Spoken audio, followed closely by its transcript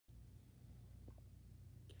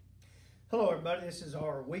Hello everybody, this is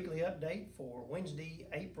our weekly update for Wednesday,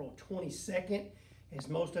 April 22nd. As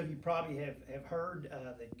most of you probably have heard,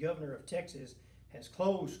 the governor of Texas has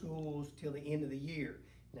closed schools till the end of the year.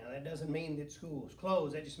 Now that doesn't mean that school is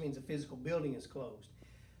closed, that just means the physical building is closed.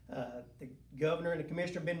 The governor and the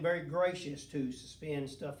commissioner have been very gracious to suspend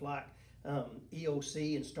stuff like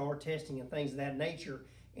EOC and STAR testing and things of that nature,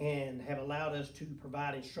 and have allowed us to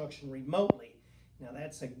provide instruction remotely. Now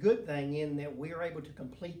that's a good thing in that we are able to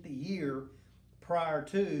complete the year prior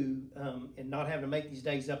to and not having to make these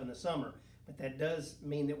days up in the summer. But that does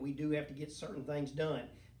mean that we do have to get certain things done.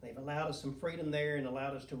 They've allowed us some freedom there and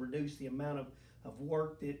allowed us to reduce the amount of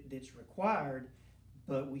work that's required,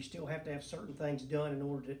 but we still have to have certain things done in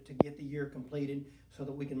order to get the year completed so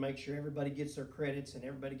that we can make sure everybody gets their credits and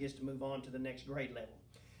everybody gets to move on to the next grade level.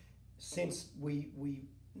 Since we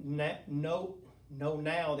know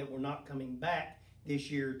now that we're not coming back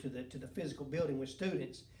this year to the physical building with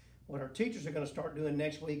students, what our teachers are going to start doing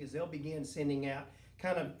next week is they'll begin sending out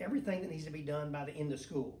kind of everything that needs to be done by the end of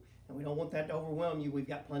school. And we don't want that to overwhelm you. We've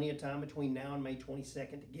got plenty of time between now and May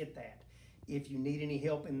 22nd to get that. If you need any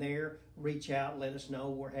help in there, reach out, let us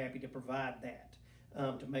know. We're happy to provide that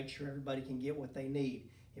to make sure everybody can get what they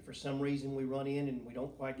need. If for some reason we run in and we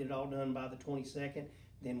don't quite get it all done by the 22nd,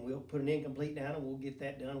 then we'll put an incomplete down and we'll get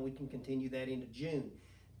that done. We can continue that into June.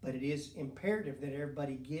 But it is imperative that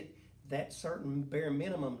everybody get that certain bare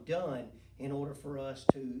minimum done in order for us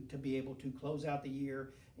to be able to close out the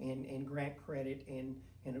year and grant credit and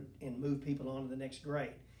move people on to the next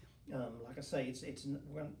grade. Like I say,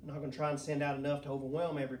 we're not going to try and send out enough to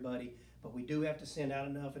overwhelm everybody, but we do have to send out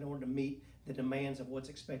enough in order to meet the demands of what's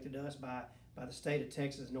expected of us by the state of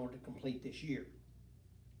Texas in order to complete this year.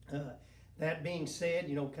 That being said,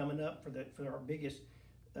 coming up for our biggest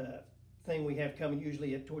thing we have coming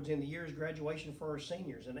usually towards the end of the year is graduation for our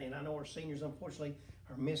seniors, and I know our seniors unfortunately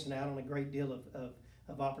are missing out on a great deal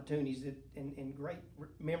of opportunities and great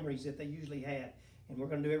memories that they usually had, and we're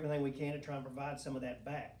going to do everything we can to try and provide some of that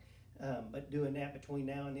back. But doing that between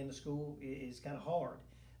now and the end of school is kind of hard.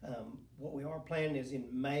 What we are planning is in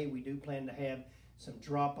May we do plan to have some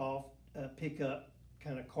drop-off, pick-up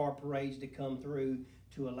kind of car parades to come through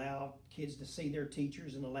to allow kids to see their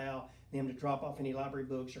teachers and allow them to drop off any library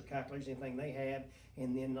books or calculators, anything they have,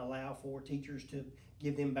 and then allow for teachers to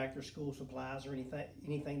give them back their school supplies or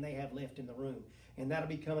anything they have left in the room. And that'll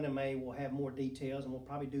be coming in May. We'll have more details, and we'll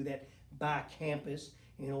probably do that by campus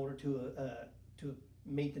in order to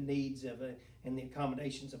meet the needs of and the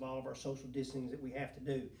accommodations of all of our social distancing that we have to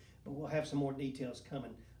do. But we'll have some more details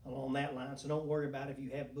coming along that line, so don't worry about if you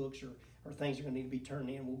have books or things that are going to need to be turned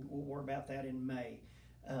in. We'll worry about that in May.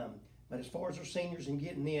 But as far as our seniors and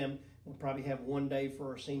getting them, we'll probably have one day for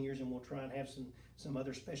our seniors, and we'll try and have some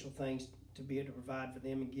other special things to be able to provide for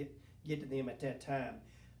them and get to them at that time.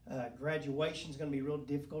 Graduation is going to be real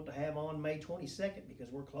difficult to have on May 22nd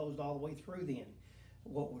because we're closed all the way through then.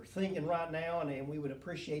 What we're thinking right now, and we would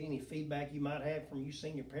appreciate any feedback you might have from you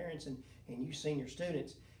senior parents and you senior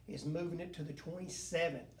students, is moving it to the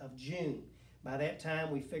 27th of June. By that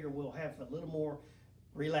time, we figure we'll have a little more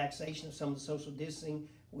relaxation of some of the social distancing.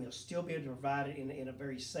 We'll still be able to provide it in a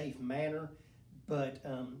very safe manner, but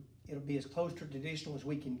it'll be as close to traditional as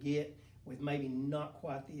we can get with maybe not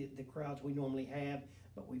quite the crowds we normally have,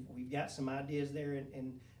 but we've got some ideas there,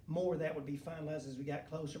 and more of that would be finalized as we got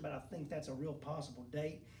closer, but I think that's a real possible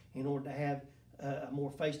date in order to have a more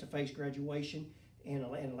face-to-face graduation and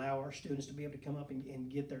allow our students to be able to come up and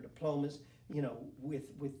get their diplomas,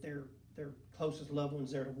 with their closest loved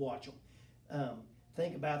ones there to watch them.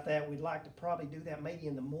 Think about that. We'd like to probably do that maybe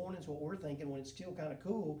in the mornings, what we're thinking, when it's still kind of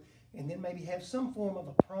cool, and then maybe have some form of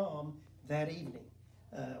a prom that evening.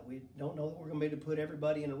 We don't know that we're going to be able to put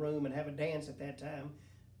everybody in a room and have a dance at that time,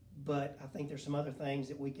 but I think there's some other things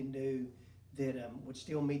that we can do that would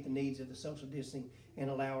still meet the needs of the social distancing and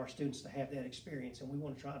allow our students to have that experience, and we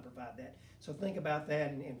want to try and provide that. So think about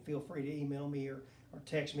that and feel free to email me or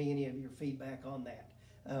text me any of your feedback on that.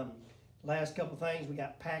 Last couple things, we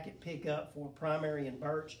got packet pickup for primary and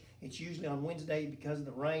Birch. It's usually on Wednesday because of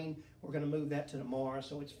the rain. We're going to move that to tomorrow,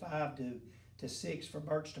 so it's 5 to 6 for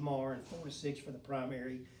Birch tomorrow and 4 to 6 for the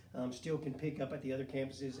primary. Still can pick up at the other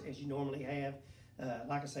campuses as you normally have.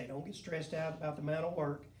 Like I say, don't get stressed out about the amount of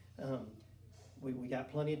work. We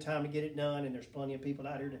got plenty of time to get it done, and there's plenty of people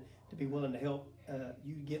out here to be willing to help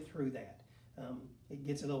you get through that. It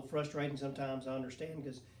gets a little frustrating sometimes, I understand,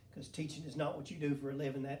 because teaching is not what you do for a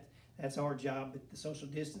living. That's our job, but the social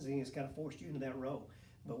distancing has kind of forced you into that role.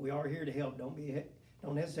 But we are here to help. Don't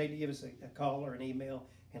hesitate to give us a call or an email,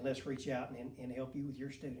 and let's reach out and help you with your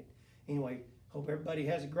student. Anyway, hope everybody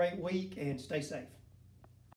has a great week and stay safe.